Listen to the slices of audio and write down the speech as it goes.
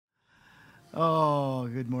Oh,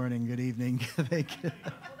 good morning, good evening. Thank you.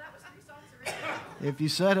 If you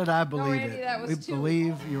said it, I believe Randy, it. that was We two.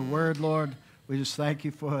 believe your word, Lord. We just thank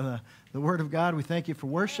you for the word of God. We thank you for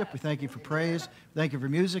worship. We thank you for praise. We thank you for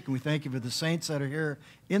music. And we thank you for the saints that are here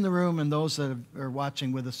in the room and those that are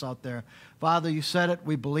watching with us out there. Father, you said it.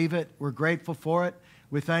 We believe it. We're grateful for it.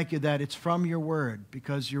 We thank you that it's from your word,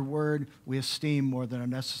 because your word we esteem more than our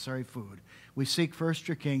necessary food. We seek first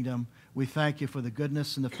your kingdom. We thank you for the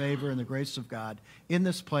goodness and the favor and the grace of God in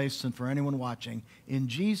this place and for anyone watching. In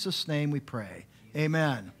Jesus' name we pray.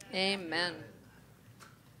 Amen. Amen.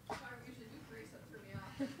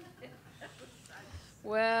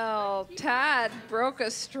 Well, Todd broke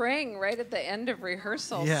a string right at the end of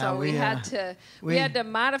rehearsal, Yeah, so we had to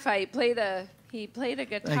modify. He played a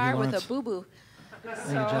guitar with a boo-boo. Thank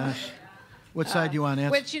you, Josh. What side do you want,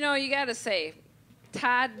 Nancy? Which, you got to say,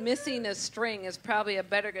 Todd missing a string is probably a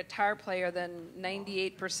better guitar player than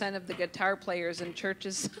 98% of the guitar players in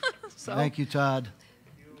churches. So, Thank you, Todd.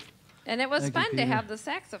 and it was Thank you, fun to Peter. have the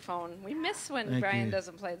saxophone. We miss when Thank Brian you.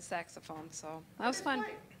 doesn't play the saxophone, so that was fun. Yeah,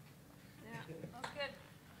 that was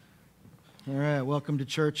good. All right, welcome to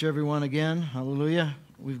church, everyone, again. Hallelujah.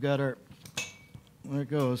 We've got our, there it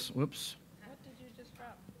goes. Whoops. What did you just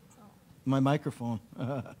drop? Oh. My microphone.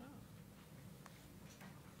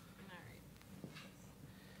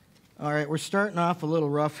 All right, we're starting off a little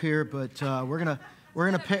rough here, but we're gonna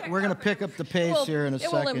pick up the pace here in a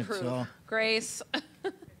second. It will improve. So. Grace.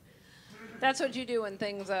 That's what you do when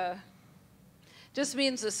things just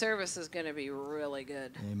means the service is going to be really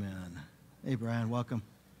good. Amen. Hey, Brian, welcome.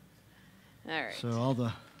 All right. So all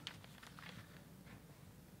the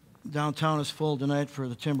downtown is full tonight for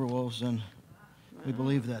the Timberwolves, and we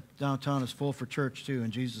believe that downtown is full for church too, in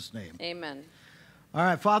Jesus' name. Amen. All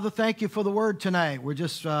right, Father, thank you for the word tonight. We're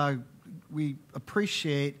just we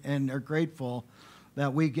appreciate and are grateful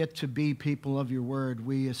that we get to be people of your word.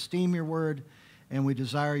 We esteem your word, and we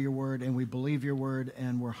desire your word, and we believe your word,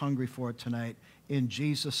 and we're hungry for it tonight. In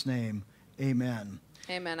Jesus' name, amen.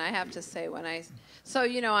 Amen. I have to say, so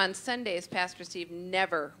on Sundays, Pastor Steve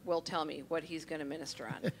never will tell me what he's going to minister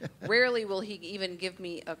on. Rarely will he even give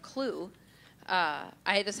me a clue.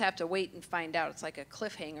 I just have to wait and find out. It's like a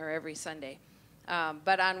cliffhanger every Sunday.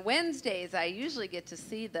 But on Wednesdays, I usually get to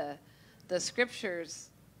see the scriptures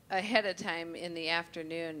ahead of time in the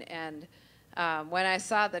afternoon. And when I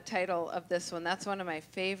saw the title of this one, that's one of my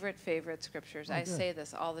favorite scriptures. I say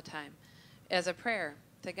this all the time as a prayer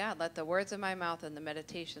to God. Let the words of my mouth and the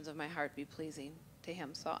meditations of my heart be pleasing to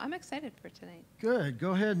him. So I'm excited for tonight. Good.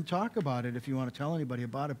 Go ahead and talk about it if you want to tell anybody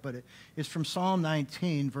about it. But it's from Psalm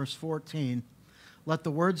 19, verse 14. Let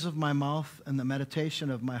the words of my mouth and the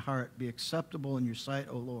meditation of my heart be acceptable in your sight,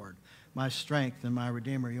 O Lord, my strength and my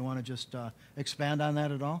Redeemer. You want to just expand on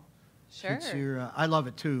that at all? Sure. I love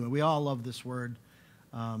it too. We all love this word.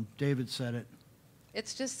 David said it.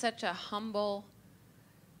 It's just such a humble,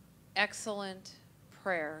 excellent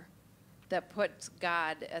prayer that puts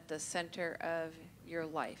God at the center of your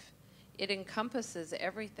life. It encompasses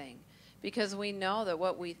everything, because we know that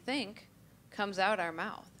what we think comes out our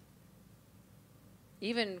mouth.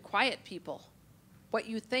 Even quiet people, what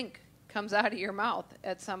you think comes out of your mouth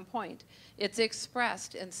at some point. It's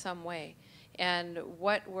expressed in some way. And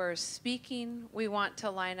what we're speaking, we want to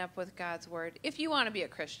line up with God's word. If you want to be a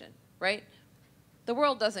Christian, right? The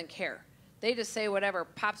world doesn't care. They just say whatever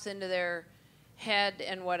pops into their head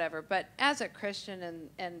and whatever. But as a Christian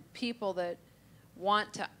and people that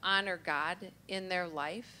want to honor God in their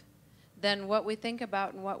life, then what we think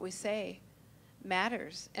about and what we say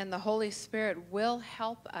matters. And the Holy Spirit will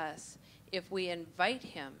help us if we invite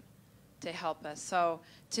him to help us. So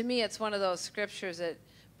to me, it's one of those scriptures that,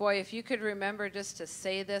 boy, if you could remember just to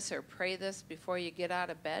say this or pray this before you get out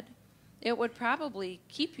of bed, it would probably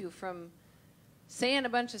keep you from saying a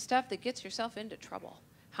bunch of stuff that gets yourself into trouble.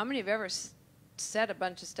 How many have ever said a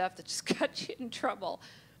bunch of stuff that just got you in trouble?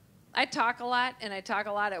 I talk a lot, and I talk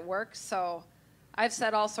a lot at work, so I've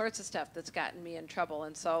said all sorts of stuff that's gotten me in trouble.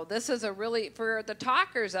 And so this is a really, for the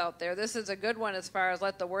talkers out there, this is a good one as far as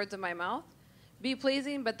let the words of my mouth be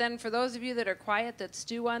pleasing. But then for those of you that are quiet, that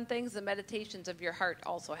stew on things, the meditations of your heart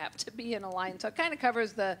also have to be in a line. So it kind of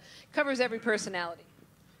covers every personality.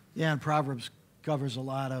 Yeah, and Proverbs covers a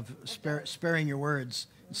lot of sparing your words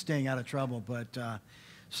and staying out of trouble. But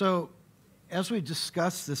so as we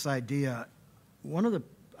discuss this idea, one of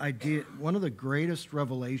the greatest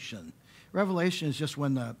revelation is just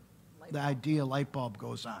when the idea light bulb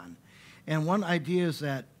goes on. And one idea is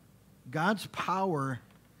that God's power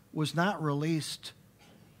was not released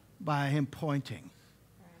by him pointing.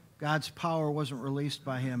 God's power wasn't released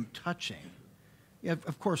by him touching. Yeah,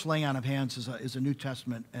 of course, laying on of hands is a New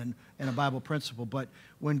Testament and a Bible principle. But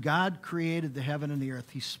when God created the heaven and the earth,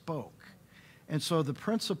 he spoke. And so the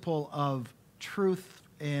principle of truth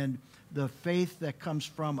and the faith that comes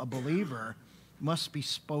from a believer must be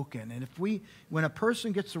spoken. And when a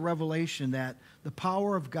person gets the revelation that the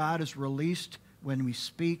power of God is released when we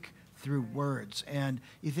speak through words, and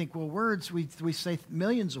you think, well, words, we say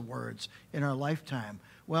millions of words in our lifetime.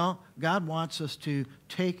 Well, God wants us to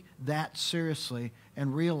take that seriously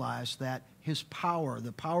and realize that his power,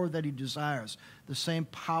 the power that he desires, the same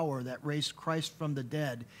power that raised Christ from the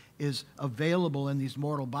dead, is available in these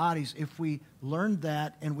mortal bodies if we learned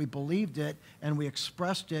that and we believed it and we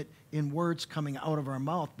expressed it in words coming out of our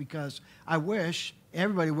mouth. Because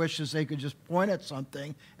everybody wishes they could just point at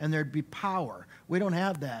something and there'd be power. We don't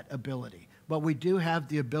have that ability, but we do have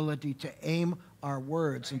the ability to aim our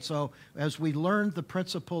words. And so as we learn the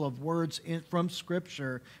principle of words from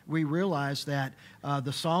Scripture, we realize that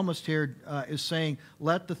the psalmist here is saying,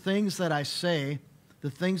 let the things that I say,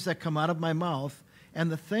 the things that come out of my mouth, and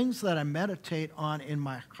the things that I meditate on in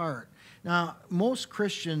my heart. Now, most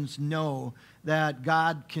Christians know that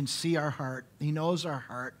God can see our heart, he knows our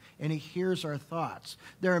heart, and he hears our thoughts.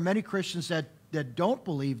 There are many Christians that don't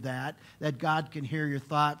believe that God can hear your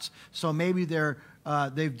thoughts, so maybe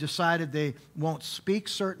they've decided they won't speak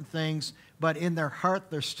certain things, but in their heart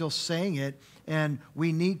they're still saying it, and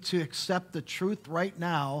we need to accept the truth right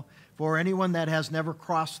now for anyone that has never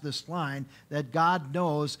crossed this line, that God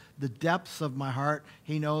knows the depths of my heart.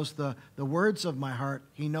 He knows the words of my heart.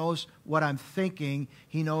 He knows what I'm thinking.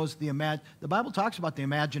 He knows the Bible talks about the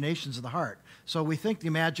imaginations of the heart. So we think the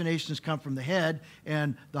imaginations come from the head,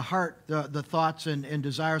 and the heart, the thoughts and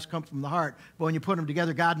desires come from the heart. But when you put them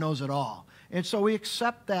together, God knows it all. And so we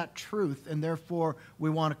accept that truth, and therefore we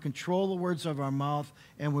want to control the words of our mouth,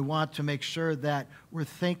 and we want to make sure that we're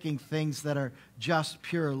thinking things that are just,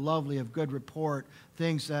 pure, lovely, of good report,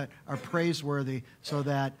 things that are praiseworthy, so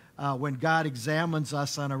that when God examines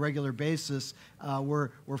us on a regular basis, we're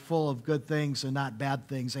full of good things and not bad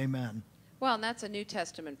things. Amen. Well, and that's a New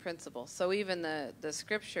Testament principle. So even the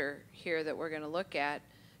scripture here that we're going to look at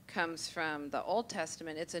comes from the Old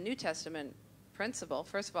Testament. It's a New Testament principle.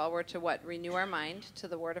 First of all, we're to what? Renew our mind to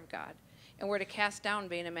the Word of God. And we're to cast down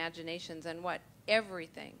vain imaginations and what?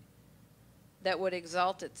 Everything that would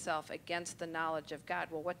exalt itself against the knowledge of God.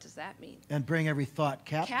 Well, what does that mean? And bring every thought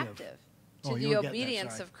captive. To the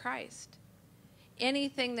obedience of Christ.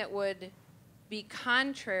 Anything that would be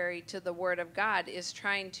contrary to the Word of God is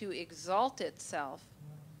trying to exalt itself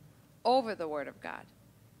over the Word of God.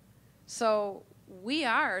 So we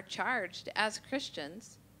are charged as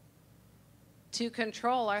Christians to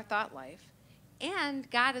control our thought life. And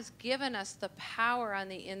God has given us the power on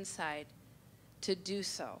the inside to do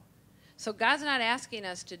so. So God's not asking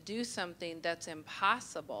us to do something that's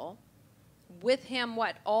impossible. With him,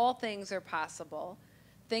 what? All things are possible.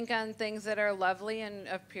 Think on things that are lovely and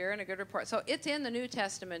of pure and a good report. So it's in the New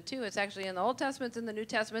Testament, too. It's actually in the Old Testament, it's in the New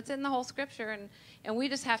Testament, it's in the whole Scripture. And we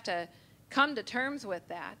just have to come to terms with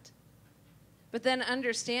that. But then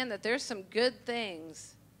understand that there's some good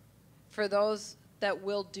things for those that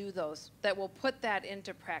will do those, that will put that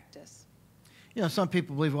into practice. You know, some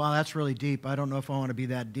people believe, well, that's really deep. I don't know if I want to be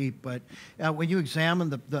that deep. But when you examine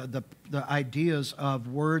the ideas of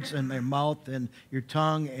words in their mouth and your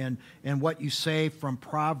tongue and what you say from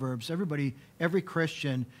Proverbs, every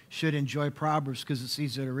Christian should enjoy Proverbs because it's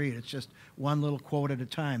easy to read. It's just one little quote at a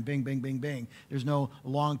time. Bing, bing, bing, bing. There's no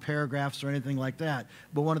long paragraphs or anything like that.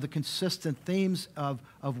 But one of the consistent themes of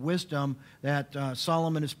wisdom that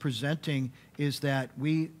Solomon is presenting is that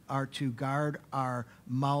we are to guard our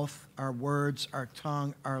mouth, our words, our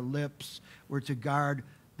tongue, our lips. We're to guard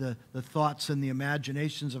the thoughts and the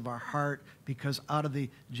imaginations of our heart, because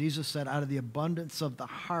Jesus said, out of the abundance of the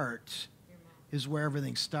heart is where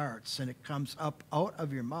everything starts, and it comes up out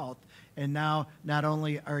of your mouth. And now not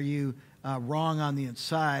only are you wrong on the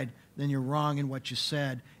inside, then you're wrong in what you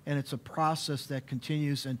said, and it's a process that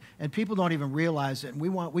continues, and people don't even realize it. And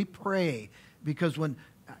we pray, because when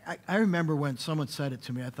I remember when someone said it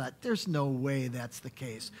to me, I thought, there's no way that's the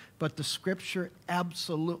case. But the Scripture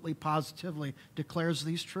absolutely, positively declares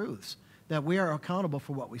these truths, that we are accountable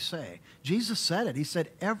for what we say. Jesus said it. He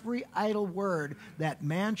said, every idle word that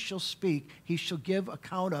man shall speak, he shall give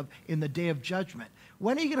account of in the day of judgment.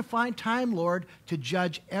 When are you going to find time, Lord, to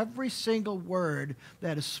judge every single word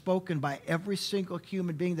that is spoken by every single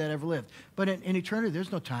human being that ever lived? But in eternity,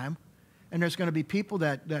 there's no time. And there's going to be people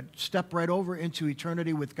that step right over into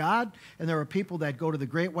eternity with God, and there are people that go to the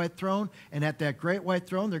great white throne, and at that great white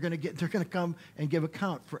throne, they're going to come and give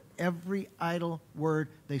account for every idle word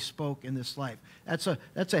they spoke in this life. That's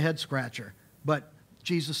a head scratcher. but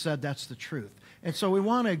Jesus said that's the truth. And so we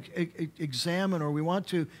want to examine, or we want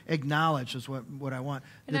to acknowledge, is what I want.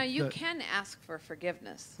 Now, you can ask for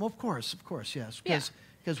forgiveness. Well, of course, yes. Yeah.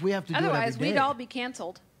 Because we have to do it every day. Otherwise, we'd all be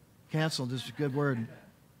canceled. Canceled is a good word.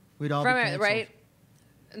 We'd all be From it, canceled. right?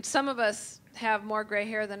 And some of us have more gray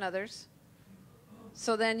hair than others.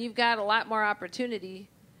 So then you've got a lot more opportunity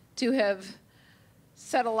to have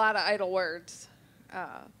said a lot of idle words.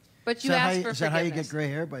 But you ask for forgiveness. Is that how you get gray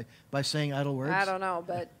hair? By saying idle words? I don't know,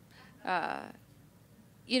 but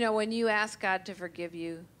when you ask God to forgive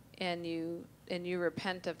you and you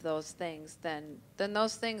repent of those things, then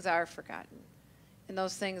those things are forgotten, and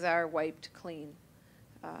those things are wiped clean.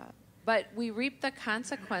 But we reap the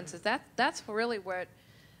consequences. That's really what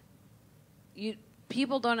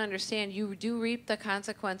people don't understand. You do reap the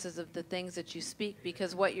consequences of the things that you speak,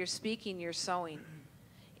 because what you're speaking, you're sowing.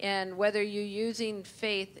 And whether you're using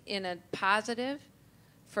faith in a positive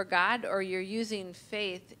for God, or you're using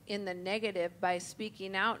faith in the negative by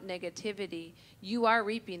speaking out negativity, you are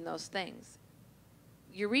reaping those things.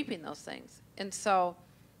 You're reaping those things. And so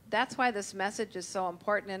that's why this message is so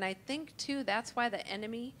important. And I think, too, that's why the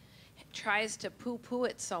enemy tries to poo-poo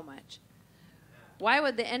it so much. Why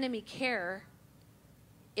would the enemy care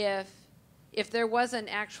if there wasn't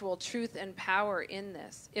actual truth and power in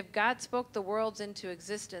this? If God spoke the worlds into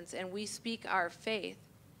existence and we speak our faith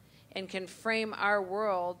and can frame our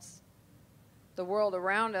worlds, the world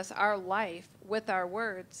around us, our life, with our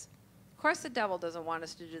words, of course the devil doesn't want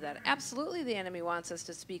us to do that. Absolutely the enemy wants us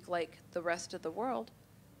to speak like the rest of the world,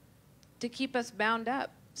 to keep us bound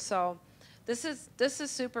up. So this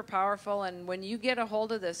is super powerful, and when you get a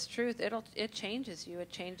hold of this truth, it changes you. It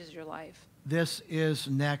changes your life. This is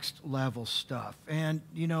next level stuff. And,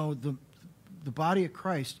 the body of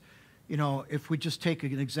Christ, if we just take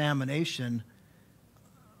an examination,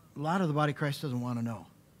 a lot of the body of Christ doesn't want to know.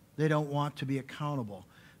 They don't want to be accountable.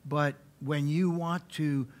 But when you want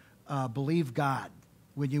to believe God,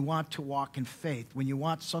 when you want to walk in faith, when you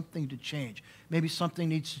want something to change, maybe something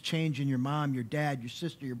needs to change in your mom, your dad, your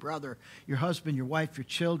sister, your brother, your husband, your wife, your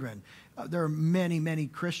children. There are many, many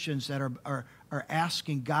Christians that are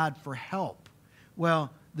asking God for help.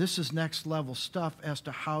 Well, this is next level stuff as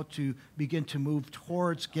to how to begin to move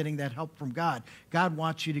towards getting that help from God. God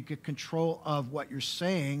wants you to get control of what you're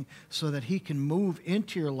saying so that he can move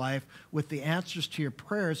into your life with the answers to your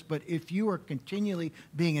prayers. But if you are continually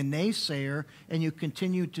being a naysayer and you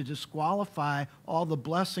continue to disqualify all the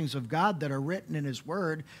blessings of God that are written in his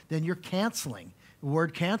word, then you're canceling. The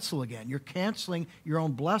word cancel again. You're canceling your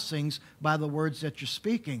own blessings by the words that you're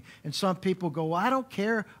speaking. And some people go, well, I don't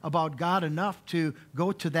care about God enough to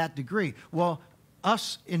go to that degree. Well,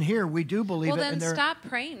 us in here, we do believe it. Well, then stop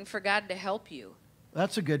praying for God to help you.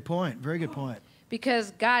 That's a good point. Very good point.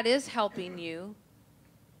 Because God is helping you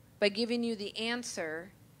by giving you the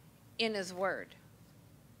answer in his word.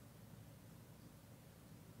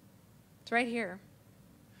 It's right here.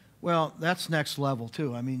 Well, that's next level,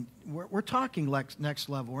 too. I mean, we're talking next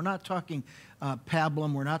level. We're not talking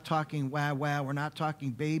pablum. We're not talking wah-wah. We're not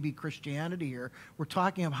talking baby Christianity here. We're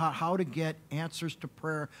talking about how to get answers to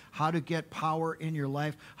prayer, how to get power in your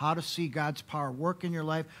life, how to see God's power work in your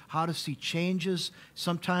life, how to see changes.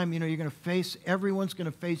 Sometime, you're going to face, everyone's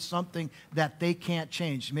going to face something that they can't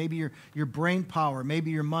change. Maybe your brain power,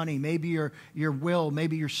 maybe your money, maybe your will,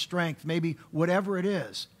 maybe your strength, maybe whatever it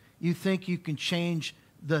is. You think you can change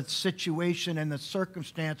the situation and the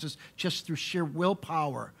circumstances just through sheer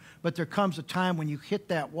willpower. But there comes a time when you hit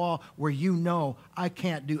that wall where I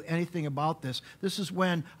can't do anything about this. This is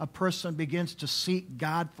when a person begins to seek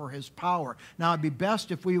God for his power. Now, it'd be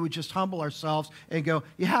best if we would just humble ourselves and go,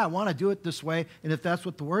 yeah, I want to do it this way. And if that's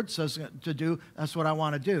what the word says to do, that's what I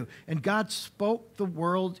want to do. And God spoke the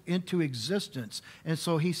world into existence. And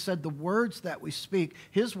so he said the words that we speak,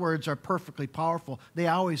 his words are perfectly powerful. They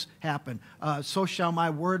always happen. So shall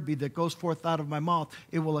my word be that goes forth out of my mouth.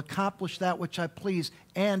 It will accomplish that which I please,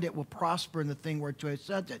 and it will prosper in the thing whereto I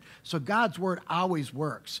sent it. So God's word always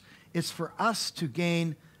works. It's for us to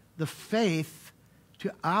gain the faith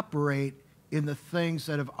to operate in the things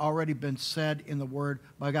that have already been said in the word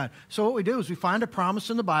by God. So what we do is we find a promise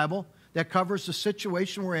in the Bible that covers the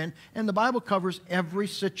situation we're in, and the Bible covers every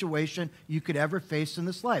situation you could ever face in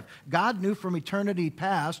this life. God knew from eternity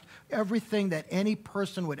past everything that any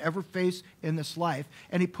person would ever face in this life,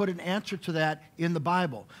 and he put an answer to that in the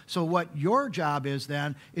Bible. So what your job is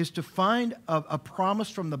then is to find a promise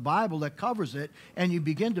from the Bible that covers it, and you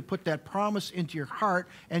begin to put that promise into your heart,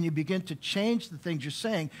 and you begin to change the things you're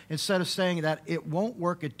saying. Instead of saying that it won't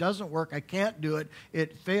work, it doesn't work, I can't do it,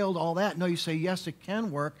 it failed, all that. No, you say, yes, it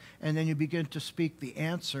can work, and then then you begin to speak the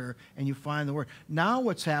answer, and you find the word. Now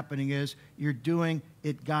what's happening is you're doing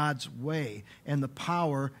it God's way, and the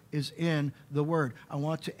power is in the word. I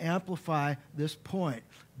want to amplify this point.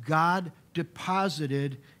 God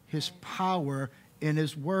deposited his power in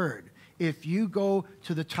his word. If you go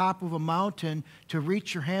to the top of a mountain to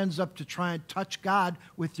reach your hands up to try and touch God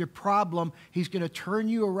with your problem, he's going to turn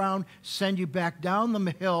you around, send you back down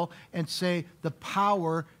the hill, and say the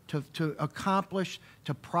power to accomplish,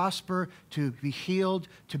 to prosper, to be healed,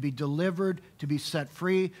 to be delivered, to be set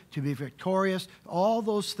free, to be victorious, all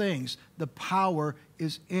those things, the power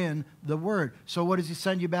is in the word. So what does he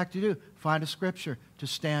send you back to do? Find a scripture to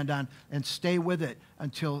stand on and stay with it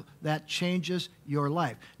until that changes your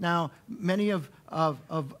life. Now, many of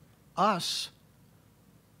us,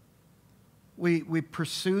 we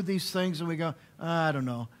pursue these things and we go, I don't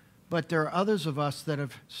know. But there are others of us that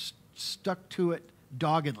have stuck to it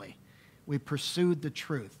doggedly. We pursued the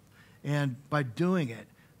truth. And by doing it,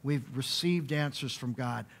 we've received answers from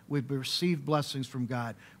God. We've received blessings from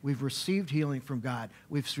God. We've received healing from God.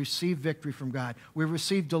 We've received victory from God. We've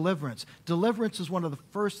received deliverance. Deliverance is one of the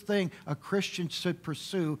first things a Christian should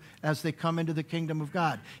pursue as they come into the kingdom of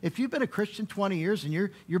God. If you've been a Christian 20 years and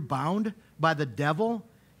you're bound by the devil,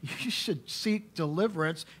 you should seek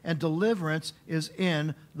deliverance, and deliverance is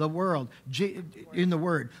in the world, in the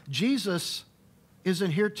word. Jesus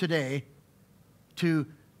isn't here today to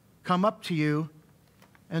come up to you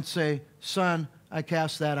and say, son, I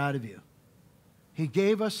cast that out of you. He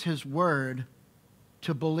gave us his word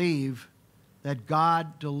to believe that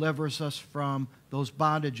God delivers us from those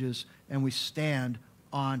bondages, and we stand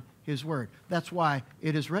on his word. That's why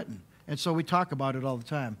it is written. And so we talk about it all the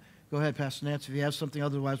time. Go ahead, Pastor Nancy, if you have something.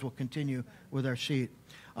 Otherwise, we'll continue with our sheet.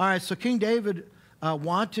 All right, so King David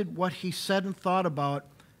wanted what he said and thought about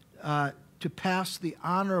to pass the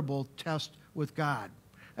honorable test with God.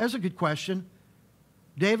 That's a good question.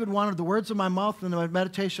 David wanted the words of my mouth and the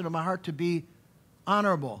meditation of my heart to be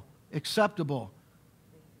honorable, acceptable,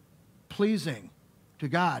 pleasing to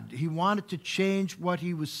God. He wanted to change what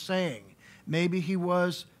he was saying. Maybe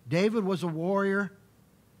David was a warrior,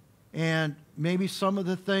 and maybe some of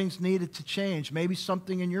the things needed to change. Maybe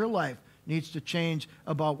something in your life needs to change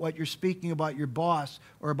about what you're speaking about your boss,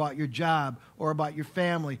 or about your job, or about your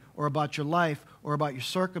family, or about your life, or about your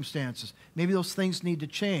circumstances. Maybe those things need to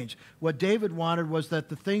change. What David wanted was that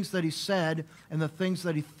the things that he said and the things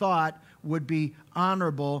that he thought would be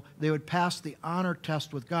honorable, they would pass the honor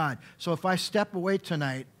test with God. So if I step away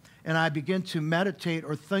tonight and I begin to meditate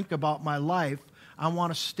or think about my life, I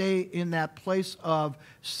want to stay in that place of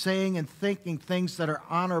saying and thinking things that are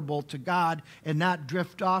honorable to God, and not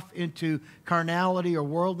drift off into carnality or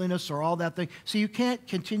worldliness or all that thing. So you can't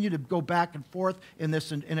continue to go back and forth in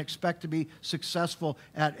this and expect to be successful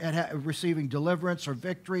at receiving deliverance or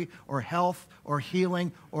victory or health or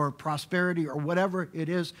healing or prosperity or whatever it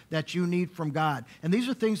is that you need from God. And these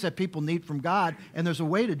are things that people need from God, and there's a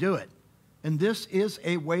way to do it. And this is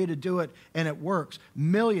a way to do it, and it works.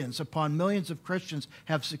 Millions upon millions of Christians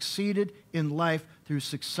have succeeded in life through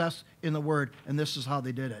success in the Word, and this is how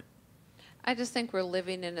they did it. I just think we're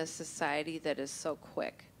living in a society that is so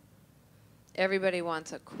quick. Everybody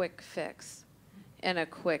wants a quick fix and a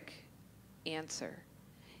quick answer.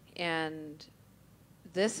 And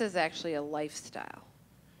this is actually a lifestyle.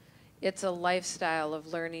 It's a lifestyle of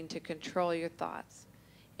learning to control your thoughts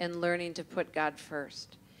and learning to put God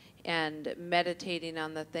first, and meditating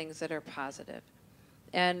on the things that are positive.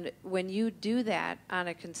 And when you do that on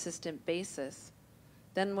a consistent basis,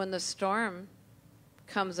 then when the storm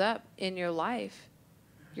comes up in your life,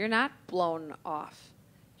 you're not blown off.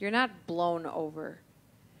 You're not blown over.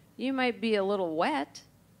 You might be a little wet.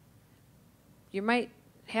 You might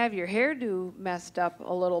have your hairdo messed up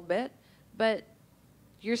a little bit, but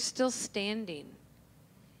you're still standing.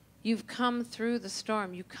 You've come through the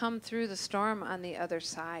storm. You come through the storm on the other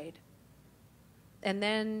side. And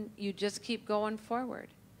then you just keep going forward.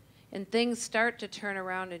 And things start to turn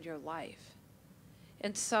around in your life.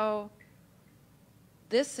 And so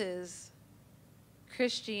this is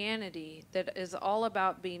Christianity that is all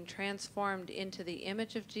about being transformed into the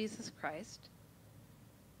image of Jesus Christ.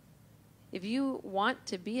 If you want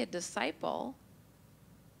to be a disciple,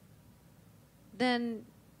 then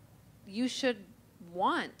you should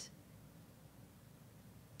want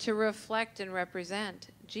to reflect and represent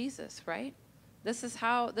Jesus, right? This is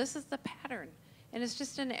the pattern. And it's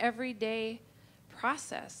just an everyday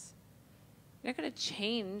process. You're not going to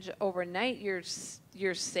change overnight.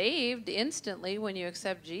 You're saved instantly when you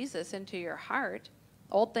accept Jesus into your heart.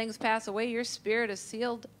 Old things pass away. Your spirit is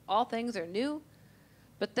sealed. All things are new.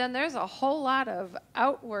 But then there's a whole lot of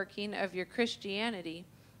outworking of your Christianity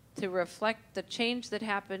to reflect the change that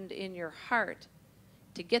happened in your heart,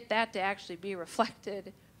 to get that to actually be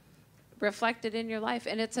reflected in your life.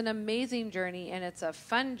 And it's an amazing journey, and it's a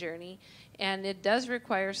fun journey, and it does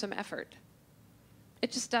require some effort.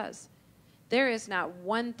 It just does. There is not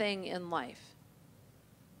one thing in life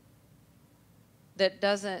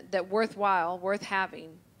that worthwhile, worth having,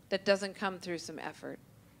 that doesn't come through some effort.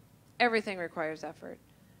 Everything requires effort.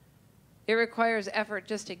 It requires effort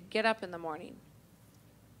just to get up in the morning.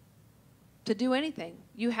 To do anything,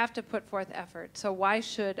 you have to put forth effort. So why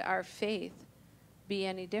should our faith be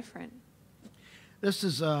any different? This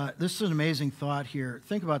is an amazing thought here.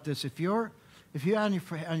 Think about this. If you on your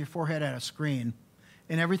forehead had a screen,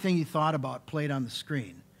 and everything you thought about played on the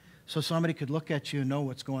screen, so somebody could look at you and know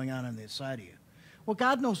what's going on the inside of you. Well,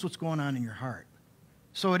 God knows what's going on in your heart.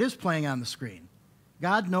 So it is playing on the screen.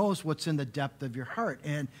 God knows what's in the depth of your heart.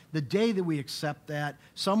 And the day that we accept that,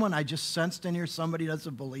 I just sensed in here, somebody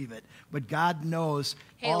doesn't believe it, but God knows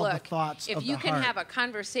all the thoughts of the heart. If you can have a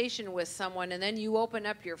conversation with someone and then you open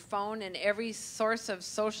up your phone and every source of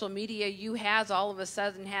social media you has all of a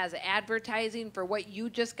sudden has advertising for what you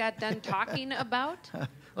just got done talking about.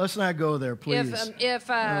 Let's not go there, please.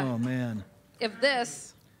 Oh, man. If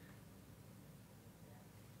this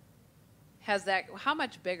has that, how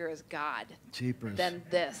much bigger is God than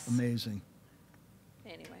this? Amazing.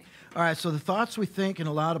 Anyway. All right, so the thoughts we think and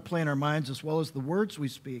allow to play in our minds, as well as the words we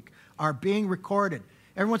speak, are being recorded.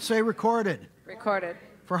 Everyone say recorded. Recorded.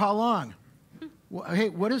 For how long? Hey,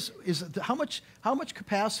 how much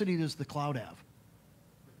capacity does the cloud have?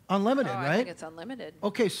 Unlimited, right? I think it's unlimited.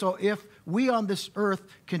 Okay, so if we on this earth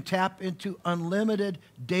can tap into unlimited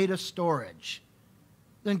data storage,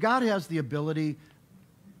 then God has the ability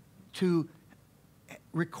to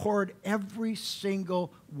record every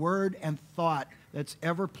single word and thought that's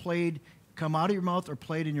ever come out of your mouth or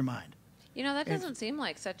played in your mind. You know, that doesn't seem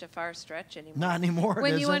like such a far stretch anymore. Not anymore,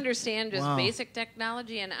 when does you it? Understand just basic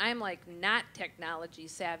technology, and I'm like not technology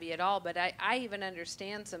savvy at all, but I even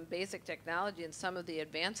understand some basic technology and some of the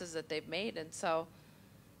advances that they've made. And so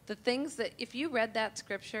the things that, if you read that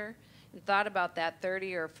scripture and thought about that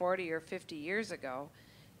 30 or 40 or 50 years ago,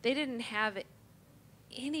 they didn't have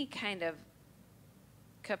any kind of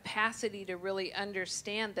capacity to really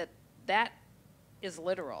understand that that is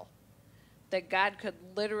literal, that God could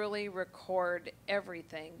literally record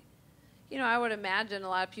everything. You know, I would imagine a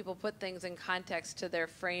lot of people put things in context to their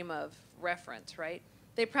frame of reference, right?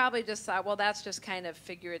 They probably just thought, well, that's just kind of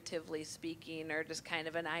figuratively speaking or just kind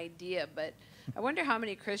of an idea. But I wonder how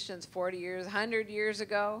many Christians 40 years, 100 years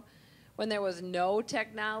ago, when there was no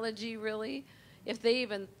technology really, if they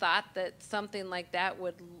even thought that something like that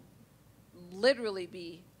would literally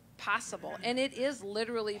be possible. And it is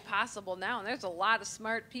literally possible now. And there's a lot of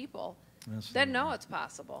smart people that know it's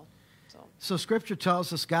possible. So Scripture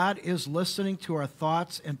tells us God is listening to our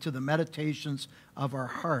thoughts and to the meditations of our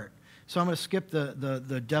heart. So I'm going to skip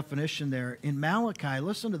the definition there. In Malachi,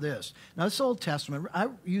 listen to this. Now, this is Old Testament. I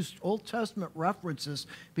use Old Testament references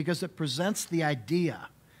because it presents the idea.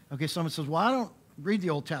 Okay, someone says, well, I don't read the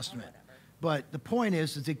Old Testament. But the point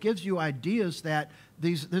is it gives you ideas that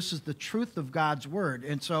this is the truth of God's word.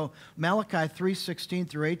 And so Malachi 3:16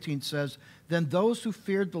 through 18 says, then those who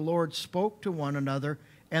feared the Lord spoke to one another,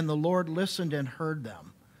 and the Lord listened and heard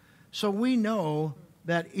them. So we know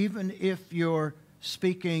that even if you're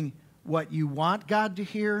speaking what you want God to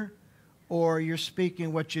hear, or you're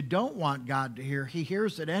speaking what you don't want God to hear, he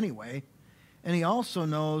hears it anyway. And he also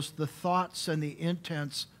knows the thoughts and the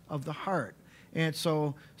intents of the heart. And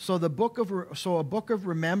so a book of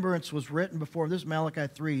remembrance was written before. This is Malachi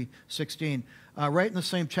 3:16, right in the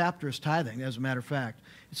same chapter as tithing, as a matter of fact.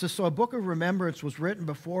 It says, so a book of remembrance was written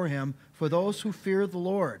before him for those who fear the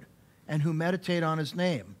Lord and who meditate on his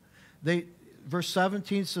name. Verse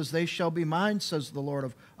 17 says, they shall be mine, says the Lord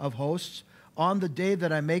of hosts, on the day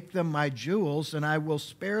that I make them my jewels, and I will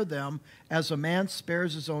spare them as a man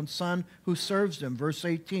spares his own son who serves him. Verse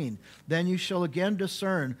 18, then you shall again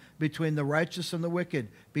discern between the righteous and the wicked,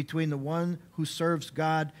 between the one who serves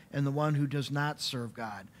God and the one who does not serve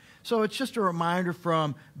God. So it's just a reminder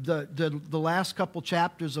from the last couple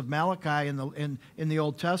chapters of Malachi in the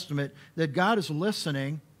Old Testament that God is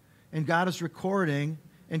listening and God is recording.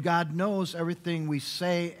 And God knows everything we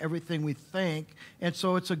say, everything we think. And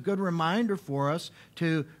so it's a good reminder for us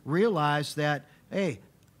to realize that, hey,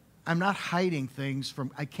 I'm not hiding things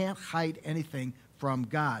I can't hide anything from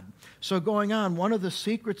God. So going on, one of the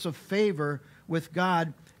secrets of favor with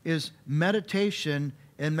God is meditation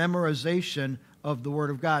and memorization of the Word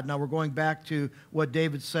of God. Now we're going back to what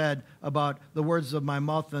David said about the words of my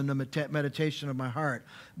mouth and the meditation of my heart.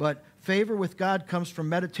 But favor with God comes from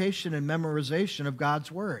meditation and memorization of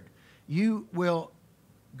God's Word. You will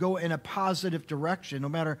go in a positive direction. No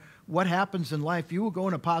matter what happens in life, you will go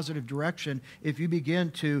in a positive direction if you begin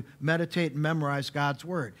to meditate and memorize God's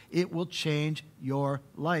Word. It will change your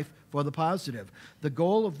life for the positive. The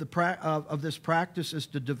goal of this practice is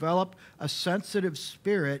to develop a sensitive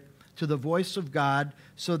spirit to the voice of God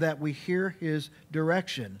so that we hear His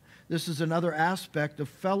direction. This is another aspect of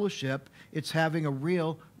fellowship. It's having a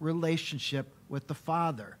real relationship with the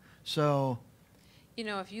Father. So, you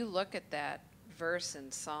know, if you look at that verse in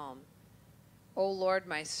Psalm, O Lord,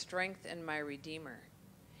 my strength and my Redeemer.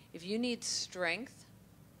 If you need strength,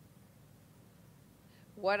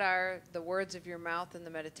 what are the words of your mouth and the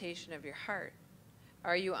meditation of your heart?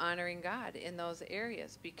 Are you honoring God in those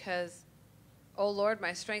areas? Because, O Lord,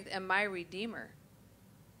 my strength and my Redeemer.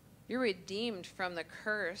 You're redeemed from the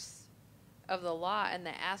curse of the law and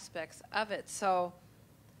the aspects of it. So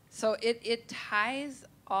it ties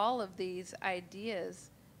all of these ideas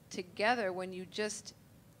together when you just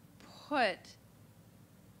put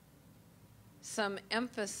some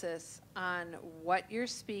emphasis on what you're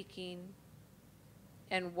speaking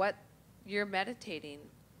and what you're meditating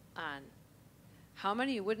on. How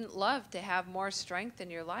many wouldn't love to have more strength in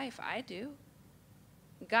your life? I do.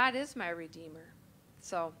 God is my Redeemer.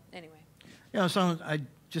 So, anyway. You know, I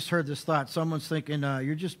just heard this thought. Someone's thinking,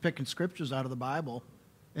 you're just picking scriptures out of the Bible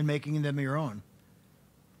and making them your own.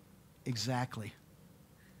 Exactly.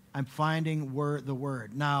 I'm finding the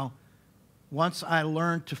Word. Now, once I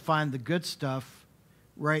learn to find the good stuff,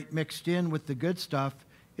 right, mixed in with the good stuff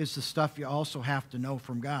is the stuff you also have to know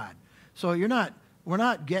from God. So we're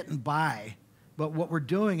not getting by, but what we're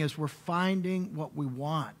doing is we're finding what we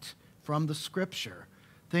want from the Scripture.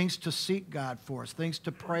 Things to seek God for, things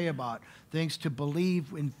to pray about, things to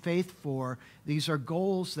believe in faith for. These are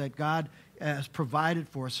goals that God has provided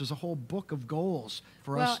for us. There's a whole book of goals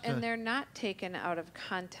for us to... Well, and they're not taken out of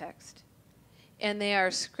context. And they are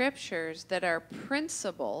scriptures that are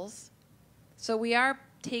principles. So we are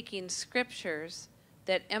taking scriptures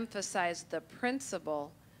that emphasize the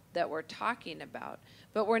principle that we're talking about.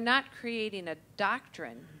 But we're not creating a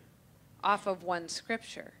doctrine off of one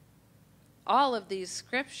scripture. All of these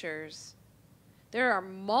scriptures, there are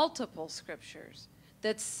multiple scriptures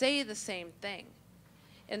that say the same thing.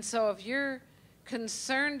 And so if you're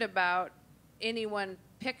concerned about anyone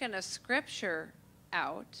picking a scripture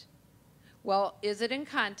out, well, is it in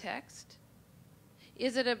context?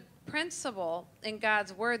 Is it a principle in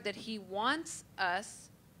God's Word that He wants us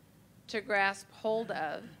to grasp hold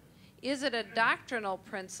of? Is it a doctrinal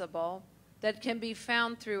principle that can be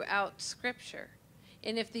found throughout Scripture?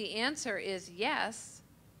 And if the answer is yes,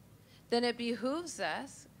 then it behooves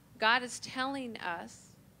us. God is telling us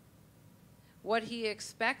what He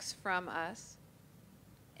expects from us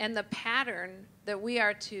and the pattern that we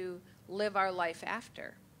are to live our life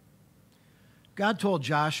after. God told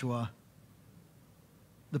Joshua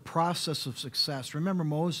the process of success. Remember,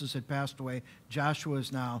 Moses had passed away. Joshua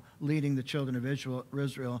is now leading the children of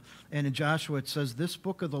Israel. And in Joshua it says, this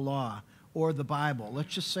book of the law, or the Bible,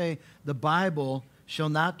 let's just say the Bible shall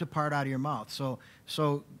not depart out of your mouth. So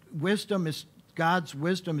God's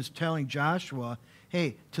wisdom is telling Joshua,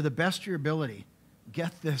 hey, to the best of your ability,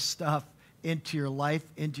 get this stuff into your life,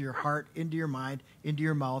 into your heart, into your mind, into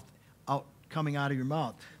your mouth, coming out of your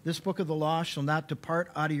mouth. This book of the law shall not depart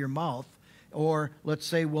out of your mouth, or let's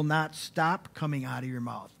say will not stop coming out of your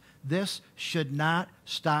mouth. This should not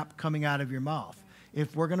stop coming out of your mouth.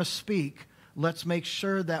 If we're going to speak, let's make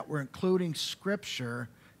sure that we're including Scripture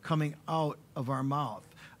coming out of our mouth.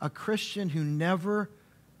 A Christian who never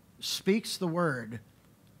speaks the Word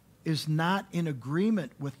is not in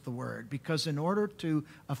agreement with the Word, because in order to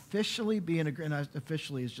officially be in agreement,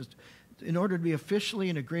 in order to be officially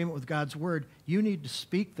in agreement with God's Word, you need to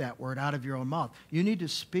speak that Word out of your own mouth. You need to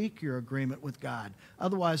speak your agreement with God.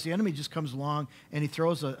 Otherwise, the enemy just comes along and he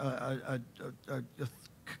throws a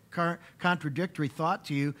contradictory thought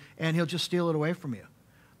to you, and he'll just steal it away from you.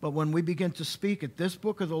 But when we begin to speak it, this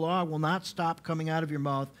book of the law will not stop coming out of your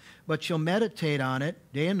mouth, but you'll meditate on it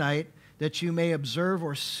day and night, that you may observe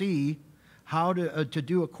or see how to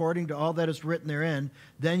do according to all that is written therein.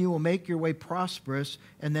 Then you will make your way prosperous,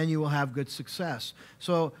 and then you will have good success.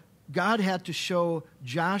 So God had to show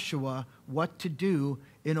Joshua what to do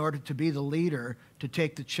in order to be the leader to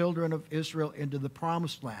take the children of Israel into the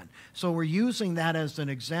promised land. So we're using that as an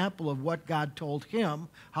example of what God told him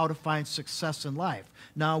how to find success in life.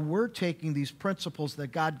 Now we're taking these principles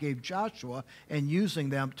that God gave Joshua and using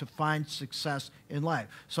them to find success in life.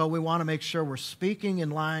 So we want to make sure we're speaking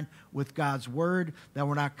in line with God's word, that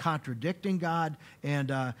we're not contradicting God, and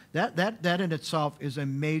that in itself is a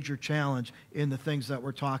major challenge in the things that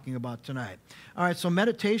we're talking about tonight. All right, so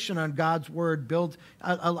meditation on God's word builds.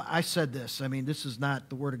 I said this. I mean, this is not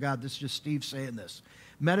the word of God. This is just Steve saying this.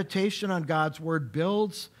 Meditation on God's word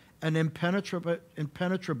builds an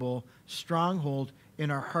impenetrable stronghold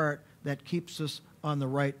in our heart that keeps us on the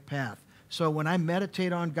right path. So when I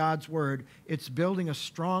meditate on God's word, it's building a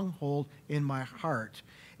stronghold in my heart.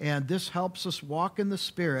 And this helps us walk in the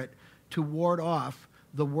Spirit to ward off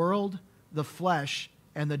the world, the flesh,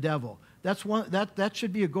 and the devil. That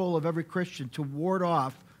should be a goal of every Christian, to ward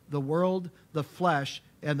off the world, the flesh,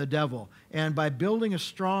 and the devil. And by building a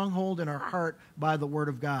stronghold in our heart by the word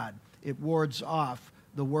of God, it wards off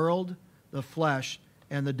the world, the flesh,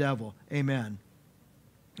 and the devil. Amen.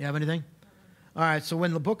 You have anything? All right, so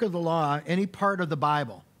when the book of the law, any part of the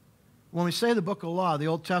Bible, when we say the book of the law, the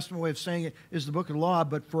Old Testament way of saying it is the book of the law,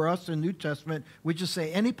 but for us in the New Testament, we just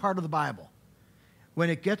say any part of the Bible. When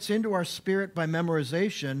it gets into our spirit by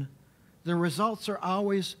memorization, the results are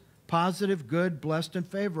always positive, good, blessed, and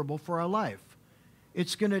favorable for our life.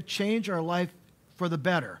 It's going to change our life for the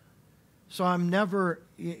better. So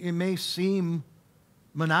it may seem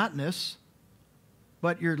monotonous,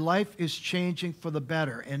 but your life is changing for the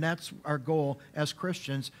better. And that's our goal as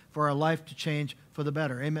Christians, for our life to change for the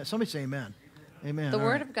better. Amen. Somebody say amen. Amen. The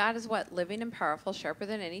word of God is what? Living and powerful, sharper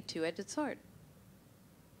than any two-edged sword.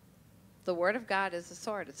 The word of God is a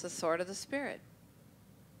sword. It's the sword of the Spirit.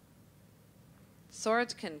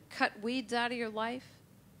 Swords can cut weeds out of your life.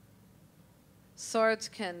 Swords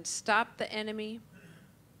can stop the enemy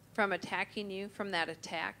from attacking you, from that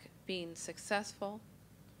attack being successful.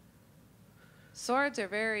 Swords are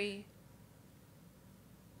very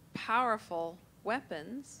powerful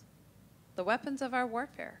weapons, the weapons of our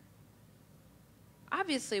warfare.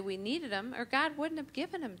 Obviously, we needed them, or God wouldn't have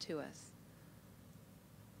given them to us.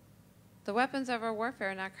 The weapons of our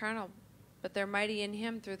warfare are not carnal, but they're mighty in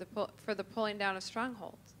him for the pulling down of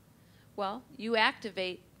strongholds. Well, you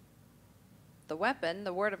activate the weapon,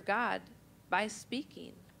 the word of God, by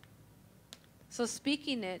speaking. So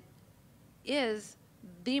speaking it is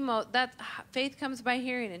that faith comes by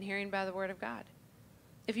hearing, and hearing by the word of God.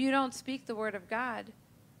 If you don't speak the word of God,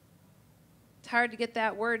 it's hard to get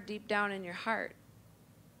that word deep down in your heart.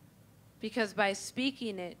 Because by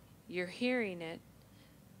speaking it, you're hearing it,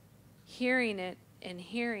 and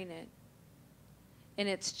hearing it. And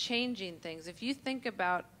it's changing things. If you think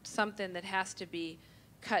about something that has to be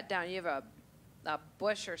cut down, you have a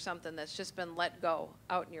bush or something that's just been let go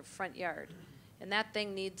out in your front yard, and that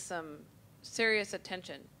thing needs some serious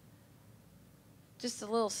attention. Just a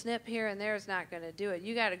little snip here and there is not going to do it.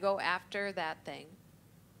 You got to go after that thing.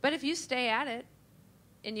 But if you stay at it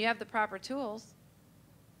and you have the proper tools,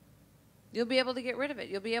 you'll be able to get rid of it.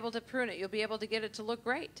 You'll be able to prune it. You'll be able to get it to look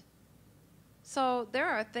great. So there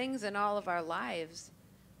are things in all of our lives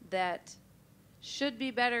that should be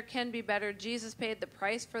better, can be better. Jesus paid the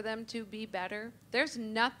price for them to be better. There's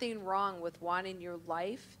nothing wrong with wanting your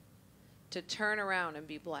life to turn around and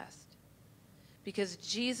be blessed. Because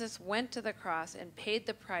Jesus went to the cross and paid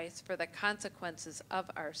the price for the consequences of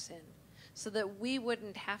our sin so that we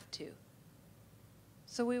wouldn't have to.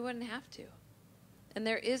 So we wouldn't have to. And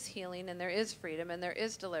there is healing, and there is freedom, and there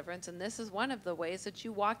is deliverance, and this is one of the ways that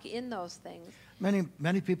you walk in those things.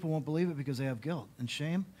 Many people won't believe it because they have guilt and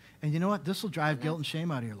shame. And you know what? This will drive guilt and shame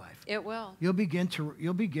out of your life. It will. You'll begin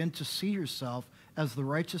to see yourself as the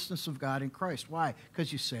righteousness of God in Christ. Why?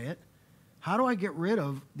 Because you say it. How do I get rid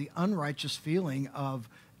of the unrighteous feeling of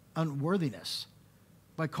unworthiness?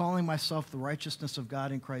 By calling myself the righteousness of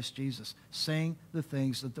God in Christ Jesus, saying the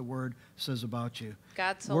things that the Word says about you.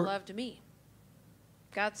 God so loved me.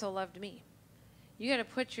 God so loved me. You got to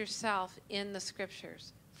put yourself in the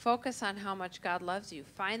Scriptures. Focus on how much God loves you.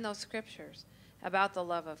 Find those Scriptures about the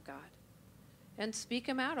love of God and speak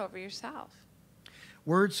them out over yourself.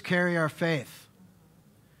 Words carry our faith,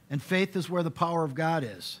 and faith is where the power of God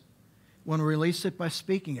is. When we release it by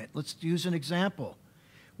speaking it. Let's use an example.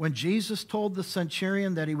 When Jesus told the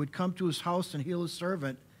centurion that he would come to his house and heal his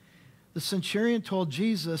servant, the centurion told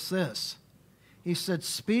Jesus this. He said,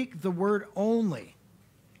 "Speak the word only."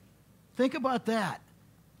 Think about that.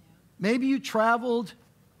 Maybe you traveled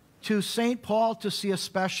to St. Paul to see a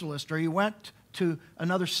specialist, or you went to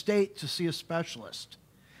another state to see a specialist.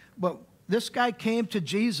 But this guy came to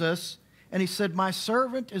Jesus, And he said, my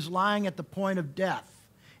servant is lying at the point of death.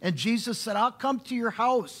 And Jesus said, I'll come to your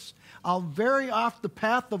house. I'll vary off the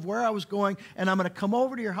path of where I was going, and I'm going to come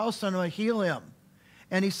over to your house and I'm going to heal him.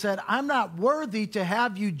 And he said, I'm not worthy to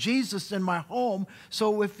have you, Jesus, in my home,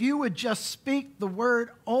 so if you would just speak the word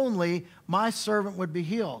only, my servant would be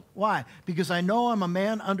healed. Why? Because I know I'm a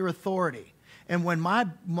man under authority. And when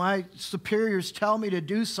my superiors tell me to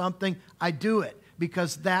do something, I do it,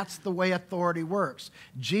 because that's the way authority works.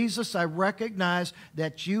 Jesus, I recognize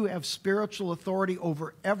that you have spiritual authority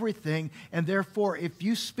over everything, and therefore, if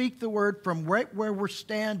you speak the word from right where we're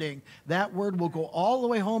standing, that word will go all the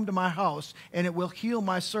way home to my house, and it will heal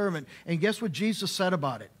my servant. And guess what Jesus said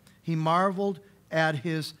about it? He marveled at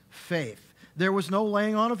his faith. There was no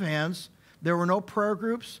laying on of hands. There were no prayer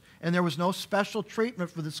groups, and there was no special treatment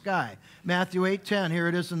for this guy. Matthew 8:10, here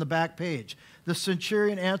it is in the back page. The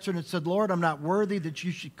centurion answered and said, Lord, I'm not worthy that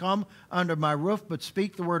you should come under my roof, but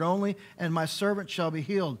speak the word only, and my servant shall be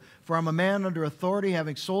healed. For I'm a man under authority,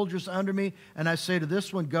 having soldiers under me, and I say to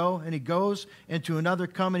this one, go, and he goes, and to another,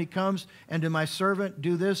 come, and he comes, and to my servant,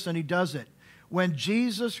 do this, and he does it. When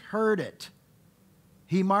Jesus heard it,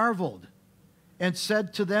 he marveled and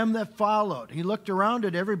said to them that followed, he looked around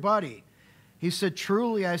at everybody. He said,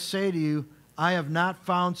 truly I say to you, I have not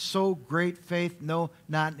found so great faith, no,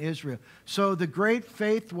 not in Israel. So the great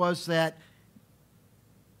faith was that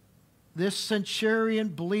this centurion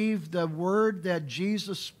believed the word that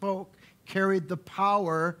Jesus spoke carried the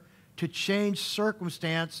power to change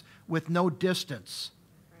circumstance with no distance.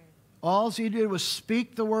 Right. All he did was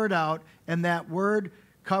speak the word out, and that word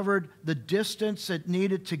covered the distance it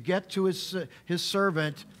needed to get to his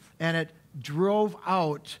servant, and it drove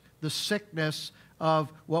out the sickness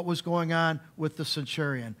of what was going on with the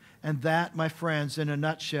centurion. And that, my friends, in a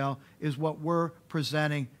nutshell, is what we're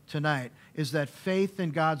presenting tonight, is that faith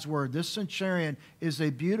in God's word. This centurion is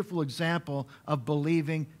a beautiful example of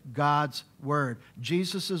believing God's word.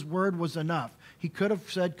 Jesus' word was enough. He could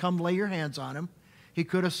have said, come lay your hands on him. He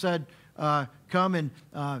could have said, come and,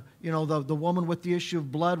 the woman with the issue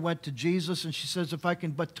of blood went to Jesus, and she says, if I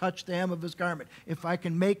can but touch the hem of his garment, if I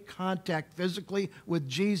can make contact physically with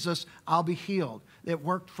Jesus, I'll be healed. It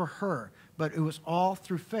worked for her, but it was all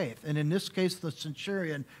through faith. And in this case, the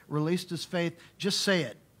centurion released his faith. Just say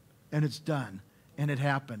it, and it's done, and it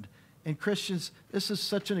happened. And Christians, this is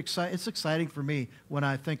such it's exciting for me when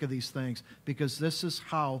I think of these things, because this is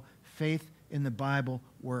how faith in the Bible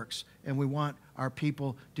works. And we want our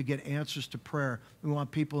people to get answers to prayer. We want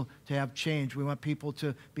people to have change. We want people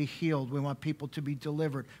to be healed. We want people to be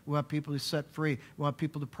delivered. We want people to set free. We want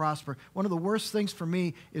people to prosper. One of the worst things for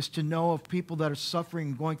me is to know of people that are suffering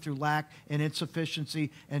and going through lack and insufficiency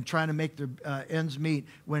and trying to make their ends meet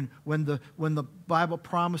when the Bible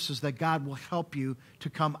promises that God will help you to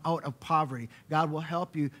come out of poverty. God will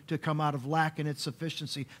help you to come out of lack and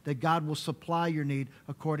insufficiency, that God will supply your need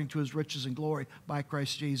according to his riches and glory by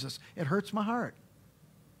Christ Jesus. It hurts my heart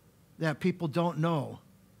that people don't know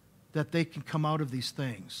that they can come out of these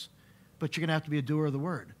things. But you're going to have to be a doer of the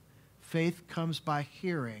word. Faith comes by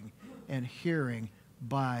hearing, and hearing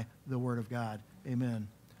by the word of God. Amen.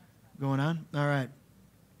 Going on? All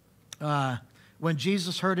right. When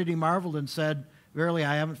Jesus heard it, he marveled and said, verily,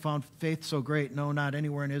 I haven't found faith so great, no, not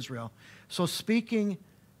anywhere in Israel. So speaking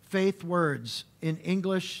faith words in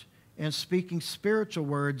English and speaking spiritual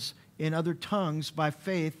words in other tongues by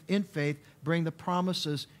faith, in faith, bring the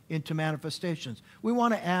promises into manifestations. We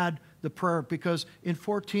want to add the prayer, because in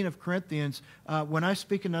 14 of Corinthians, when I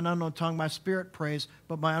speak in an unknown tongue, my spirit prays,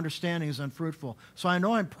 but my understanding is unfruitful. So I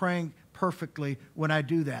know I'm praying perfectly when I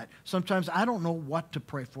do that. Sometimes I don't know what to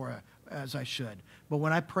pray for as I should. But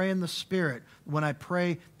when I pray in the Spirit, when I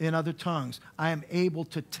pray in other tongues, I am able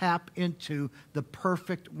to tap into the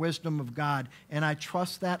perfect wisdom of God. And I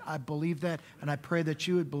trust that, I believe that, and I pray that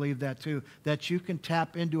you would believe that too, that you can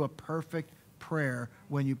tap into a perfect prayer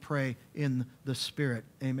when you pray in the Spirit.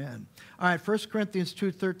 Amen. All right, 1 Corinthians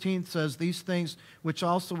 2:13 says, these things which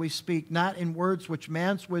also we speak, not in words which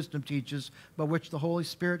man's wisdom teaches, but which the Holy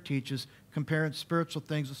Spirit teaches, comparing spiritual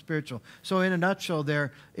things with spiritual. So in a nutshell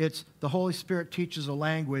there, it's the Holy Spirit teaches a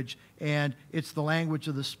language, and it's the language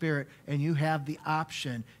of the Spirit, and you have the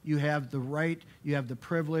option, you have the right, you have the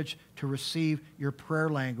privilege to receive your prayer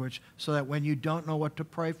language, so that when you don't know what to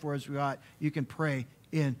pray for as we ought, you can pray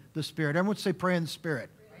in the Spirit. Everyone say pray in the Spirit.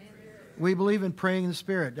 We believe in praying in the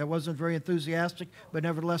Spirit. That wasn't very enthusiastic, but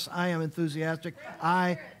nevertheless, I am enthusiastic.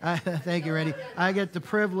 I thank you, Randy. I get the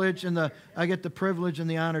privilege and the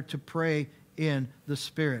honor to pray in the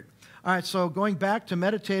Spirit. All right, so going back to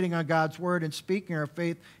meditating on God's Word and speaking our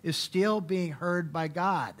faith is still being heard by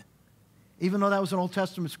God. Even though that was an Old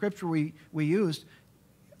Testament scripture we used,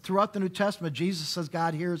 throughout the New Testament, Jesus says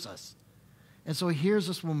God hears us. And so he hears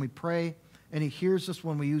us when we pray, and he hears us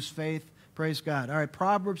when we use faith. Praise God. All right,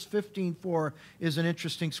 Proverbs 15:4 is an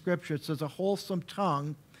interesting scripture. It says, a wholesome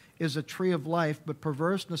tongue is a tree of life, but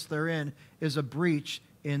perverseness therein is a breach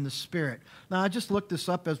in the spirit. Now, I just looked this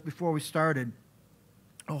up as before we started.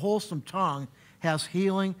 A wholesome tongue has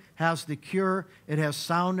healing, has the cure, it has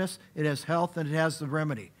soundness, it has health, and it has the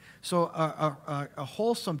remedy. So a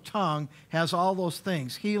wholesome tongue has all those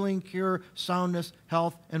things: healing, cure, soundness,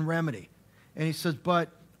 health, and remedy. And he says, but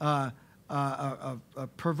a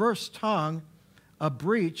perverse tongue, a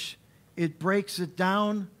breach, it breaks it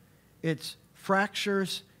down, it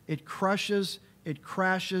fractures, it crushes, it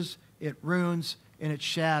crashes, it ruins, and it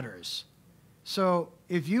shatters. So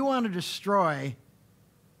if you want to destroy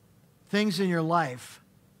things in your life,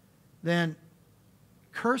 then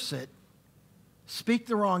curse it, speak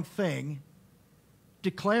the wrong thing,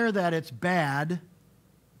 declare that it's bad,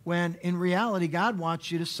 when in reality God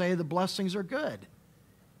wants you to say the blessings are good.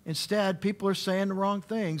 Instead, people are saying the wrong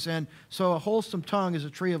things. And so a wholesome tongue is a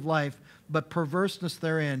tree of life, but perverseness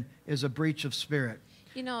therein is a breach of spirit.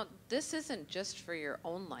 You know, this isn't just for your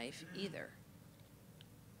own life either.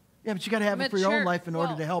 Yeah, but you got to have it for your own life in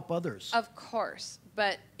order to help others. Of course.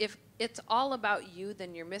 But if it's all about you,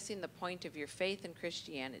 then you're missing the point of your faith in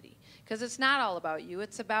Christianity. Because it's not all about you.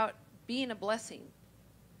 It's about being a blessing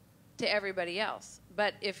to everybody else.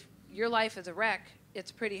 But if your life is a wreck,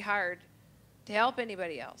 it's pretty hard to help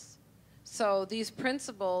anybody else. So these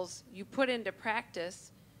principles you put into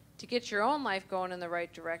practice to get your own life going in the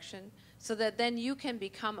right direction, so that then you can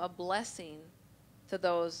become a blessing to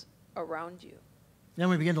those around you. Then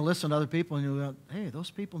we begin to listen to other people, and you go, hey,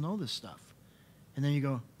 those people know this stuff. And then you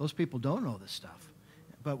go, those people don't know this stuff.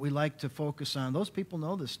 But we like to focus on those people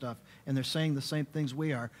know this stuff, and they're saying the same things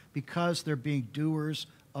we are because they're being doers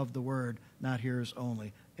of the word, not hearers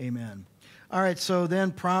only. Amen. All right, so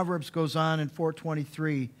then Proverbs goes on in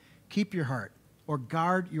 4:23, keep your heart, or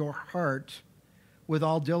guard your heart with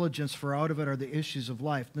all diligence, for out of it are the issues of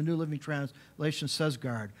life. The New Living Translation says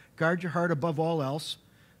guard. Guard your heart above all else,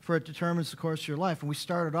 for it determines the course of your life. And we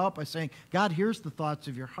started out by saying, God hears the thoughts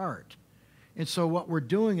of your heart. And so what we're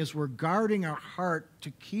doing is we're guarding our heart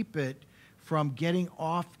to keep it from getting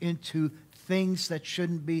off into things that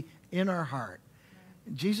shouldn't be in our heart.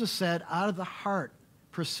 Jesus said, out of the heart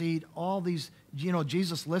proceed all these,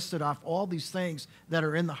 Jesus listed off all these things that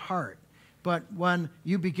are in the heart. But when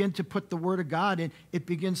you begin to put the Word of God in, it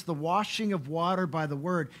begins the washing of water by the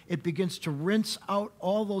Word. It begins to rinse out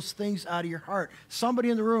all those things out of your heart. Somebody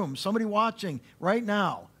in the room, somebody watching right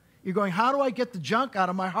now, you're going, how do I get the junk out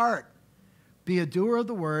of my heart? Be a doer of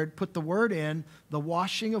the Word, put the Word in. The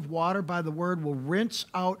washing of water by the Word will rinse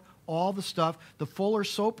out all the stuff. The fuller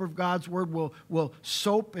soap of God's Word will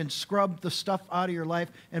soap and scrub the stuff out of your life,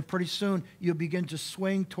 and pretty soon you'll begin to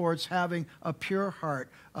swing towards having a pure heart,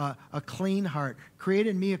 a clean heart. Create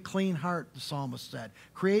in me a clean heart, the psalmist said.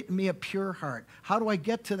 Create in me a pure heart. How do I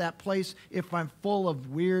get to that place if I'm full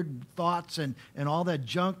of weird thoughts and all that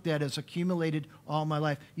junk that has accumulated all my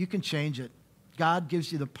life? You can change it. God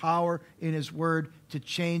gives you the power in His Word to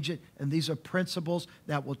change it, and these are principles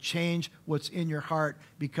that will change what's in your heart,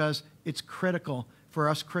 because it's critical for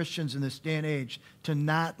us Christians in this day and age to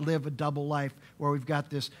not live a double life where we've got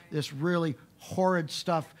this really horrid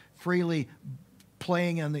stuff freely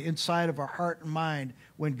playing on the inside of our heart and mind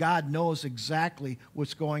when God knows exactly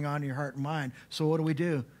what's going on in your heart and mind. So what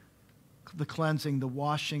do? The cleansing, the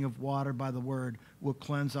washing of water by the Word will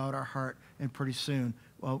cleanse out our heart, and pretty soon,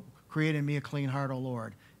 create in me a clean heart, O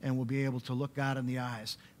Lord, and we'll be able to look God in the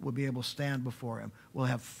eyes. We'll be able to stand before Him. We'll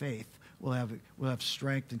have faith. We'll have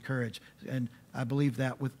strength and courage. And I believe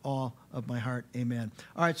that with all of my heart. Amen.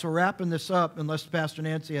 All right, so wrapping this up, unless Pastor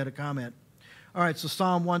Nancy had a comment. All right, so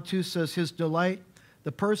Psalm 1:2 says, His delight,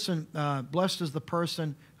 the person, blessed is the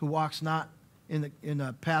person who walks not in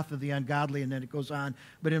the path of the ungodly, and then it goes on.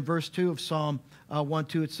 But in verse 2 of Psalm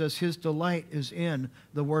 1:2, it says, His delight is in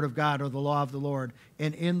the Word of God, or the law of the Lord,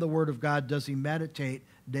 and in the Word of God does he meditate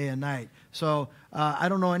day and night. So I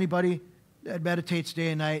don't know anybody that meditates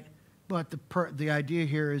day and night, but the idea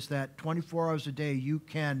here is that 24 hours a day you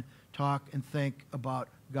can talk and think about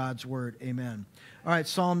God's Word. Amen. All right,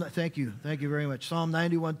 thank you very much. Psalm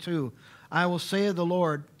 91:2, I will say of the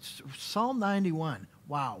Lord, Psalm 91,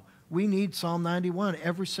 wow. We need Psalm 91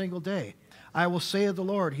 every single day. I will say of the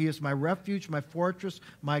Lord, He is my refuge, my fortress,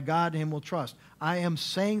 my God, in Him will trust. I am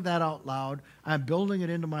saying that out loud. I'm building it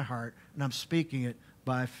into my heart, and I'm speaking it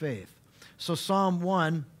by faith. So Psalm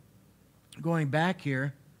 1, going back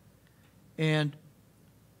here, and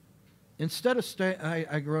instead of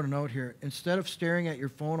I wrote a note here, instead of staring at your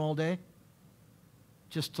phone all day,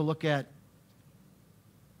 just to look at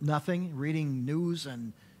nothing, reading news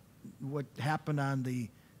and what happened on the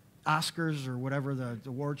Oscars or whatever the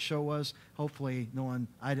award show was. Hopefully no one,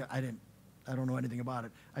 I don't know anything about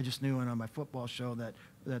it. I just knew on my football show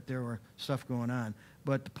that there were stuff going on.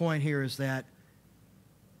 But the point here is that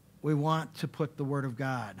we want to put the Word of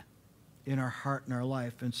God in our heart and our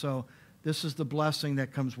life. And so this is the blessing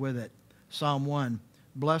that comes with it. Psalm 1,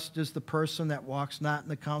 blessed is the person that walks not in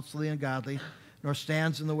the counsel of the ungodly, nor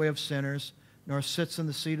stands in the way of sinners, nor sits in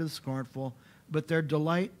the seat of the scornful, but their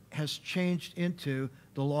delight has changed into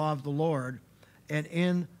the law of the Lord, and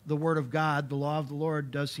in the Word of God, the law of the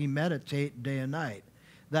Lord, does he meditate day and night.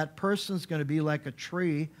 That person's going to be like a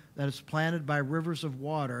tree that is planted by rivers of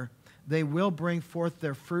water. They will bring forth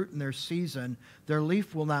their fruit in their season. Their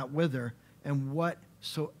leaf will not wither, and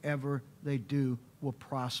whatsoever they do will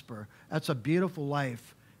prosper. That's a beautiful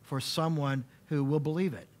life for someone who will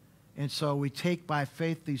believe it. And so we take by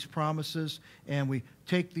faith these promises, and we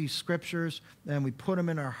take these scriptures, and we put them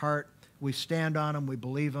in our heart. We stand on them, we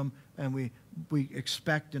believe them, and we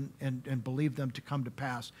expect and believe them to come to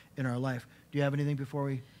pass in our life. Do you have anything before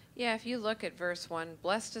we? Yeah, if you look at verse 1,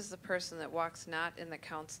 blessed is the person that walks not in the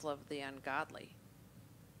counsel of the ungodly.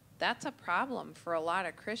 That's a problem for a lot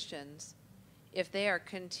of Christians if they are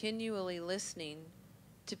continually listening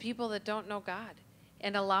to people that don't know God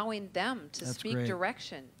and allowing them to speak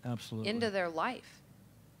direction into their life.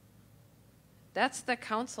 That's the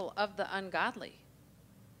counsel of the ungodly.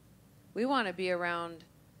 We want to be around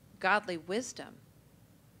godly wisdom.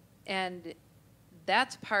 And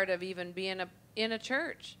that's part of even being in a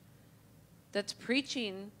church that's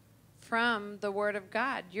preaching from the Word of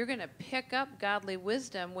God. You're going to pick up godly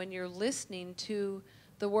wisdom when you're listening to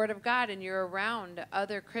the Word of God and you're around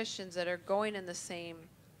other Christians that are going in the same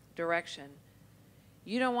direction.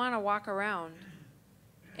 You don't want to walk around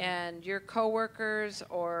and your coworkers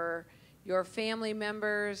or your family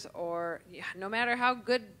members, or no matter how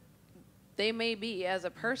good they may be as a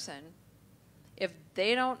person, if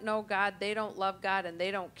they don't know God, they don't love God, and they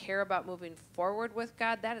don't care about moving forward with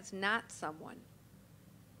God, that is not someone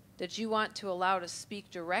that you want to allow to speak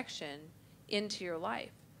direction into your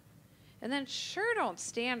life. And then sure, don't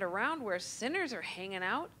stand around where sinners are hanging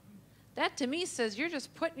out. That to me says you're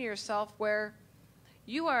just putting yourself where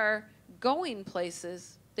you are going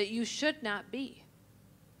places that you should not be,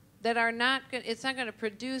 that are not good. It's not going to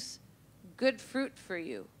produce good fruit for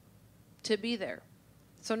you to be there.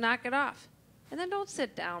 So knock it off. And then don't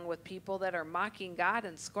sit down with people that are mocking God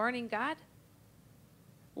and scorning God.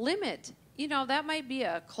 Limit. You know, that might be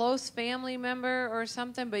a close family member or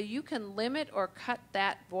something, but you can limit or cut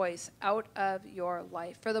that voice out of your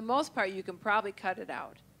life. For the most part, you can probably cut it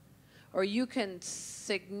out. Or you can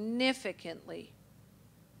significantly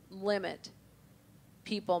limit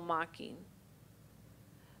people mocking.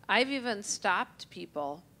 I've even stopped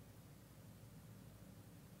people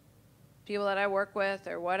that I work with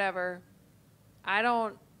or whatever. I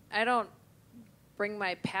don't bring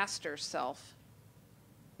my pastor self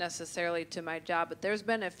necessarily to my job, but there's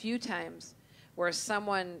been a few times where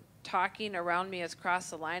someone talking around me has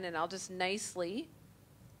crossed the line, and I'll just nicely,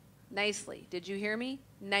 did you hear me?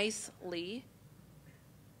 Nicely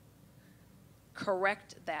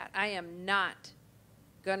correct that. I am not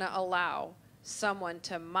going to allow someone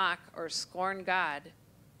to mock or scorn God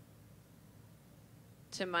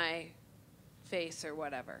to my face or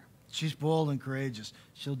whatever. She's bold and courageous.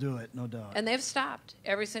 She'll do it, no doubt. And they've stopped,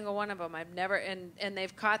 every single one of them. I've never, and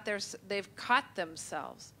they've caught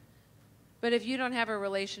themselves. But if you don't have a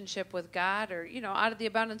relationship with God, or, you know, out of the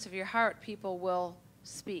abundance of your heart, people will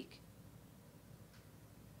speak.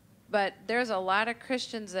 But there's a lot of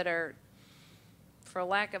Christians that are, for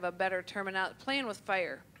lack of a better terminology, playing with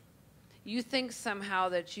fire. You think somehow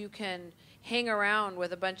that you can hang around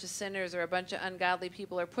with a bunch of sinners or a bunch of ungodly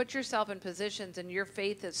people, or put yourself in positions and your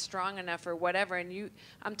faith is strong enough or whatever, and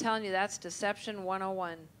I'm telling you, that's deception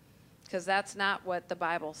 101, because that's not what the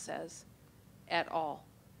Bible says at all.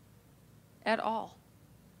 At all.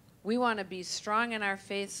 We want to be strong in our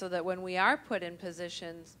faith so that when we are put in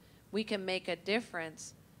positions, we can make a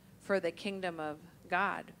difference for the kingdom of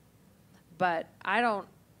God. But I don't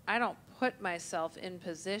put myself in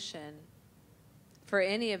position for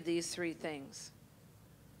any of these three things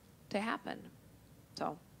to happen.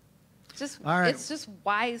 So it's just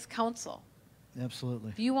wise counsel.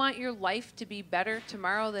 Absolutely. If you want your life to be better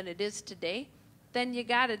tomorrow than it is today, then you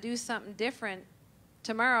got to do something different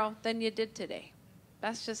tomorrow than you did today.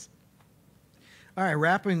 That's just... All right,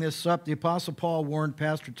 wrapping this up, the Apostle Paul warned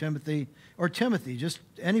Pastor Timothy, or Timothy, just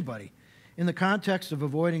anybody, in the context of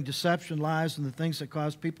avoiding deception, lies, and the things that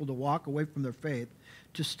cause people to walk away from their faith.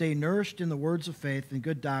 to stay nourished in the words of faith and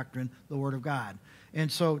good doctrine, the Word of God.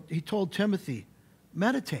 And so he told Timothy,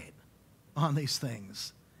 meditate on these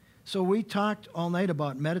things. So we talked all night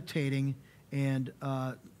about meditating and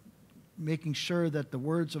making sure that the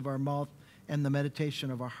words of our mouth and the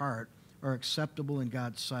meditation of our heart are acceptable in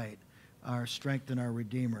God's sight, our strength and our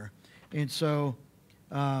Redeemer. And so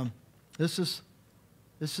this is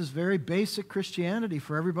very basic Christianity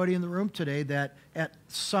for everybody in the room today, that at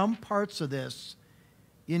some parts of this,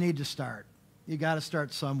 you need to start. You got to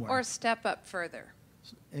start somewhere. Or step up further.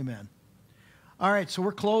 Amen. All right, so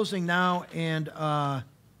we're closing now, and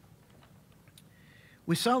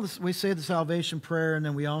we say the salvation prayer, and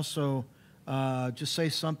then we also just say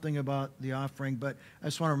something about the offering. But I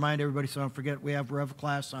just want to remind everybody, so don't forget, we have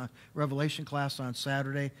Revelation class on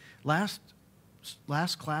Saturday. Last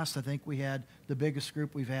class, I think we had the biggest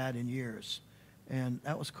group we've had in years, and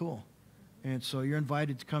that was cool. And so you're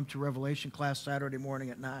invited to come to Revelation class Saturday morning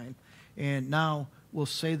at 9. And now we'll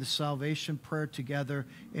say the salvation prayer together,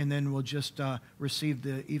 and then we'll just receive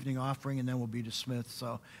the evening offering, and then we'll be dismissed.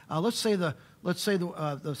 So let's say the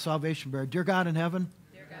salvation prayer. Dear God in heaven,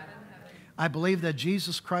 Dear God in heaven, I believe that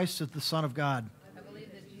Jesus Christ is the Son of God. I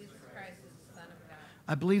believe that Jesus Christ is the Son of God.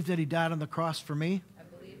 I believe that he died on the cross for me I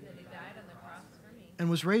believe that he died on the cross for me and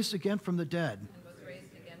was raised again from the dead and was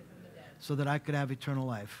raised again from the dead so that I could have eternal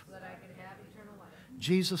life. so that I could have eternal life.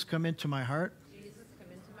 Jesus, come into my heart, Jesus,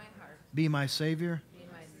 come into my heart, be my Savior, be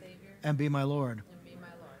my Savior, and be my Lord. and be my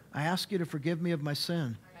Lord. I ask you to forgive me of my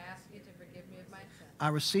sin. I ask you to forgive me of my sin. I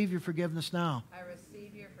receive your forgiveness now, I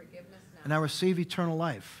receive your forgiveness now, and I receive eternal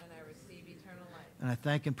life. and I receive eternal life. And I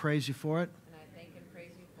thank and praise you for it. And I thank and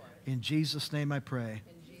praise you for it. In Jesus' name I pray.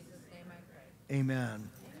 In Jesus' name I pray. Amen. Amen.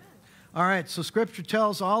 All right, so Scripture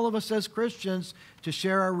tells all of us as Christians to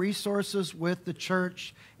share our resources with the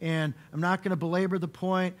church. And I'm not going to belabor the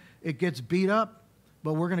point. It gets beat up,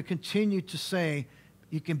 but we're going to continue to say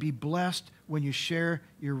you can be blessed when you share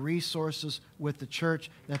your resources with the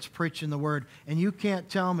church that's preaching the Word. And you can't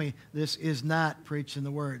tell me this is not preaching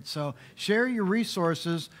the Word. So share your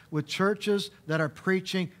resources with churches that are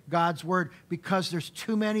preaching God's Word, because there's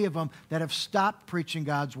too many of them that have stopped preaching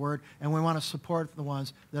God's Word, and we want to support the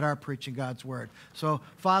ones that are preaching God's Word. So,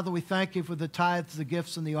 Father, we thank you for the tithes, the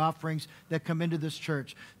gifts, and the offerings that come into this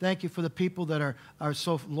church. Thank you for the people that are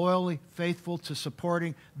so loyally faithful to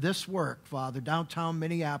supporting this work, Father, downtown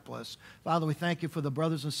Minneapolis. Father, we thank you for the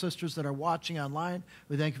brothers and sisters that are watching online.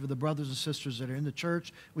 We thank you for the brothers and sisters that are in the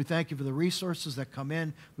church. We thank you for the resources that come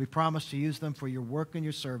in. We promise to use them for your work and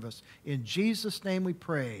your service. In Jesus' name we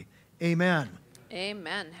pray. Amen.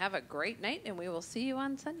 Amen. Have a great night, and we will see you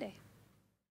on Sunday.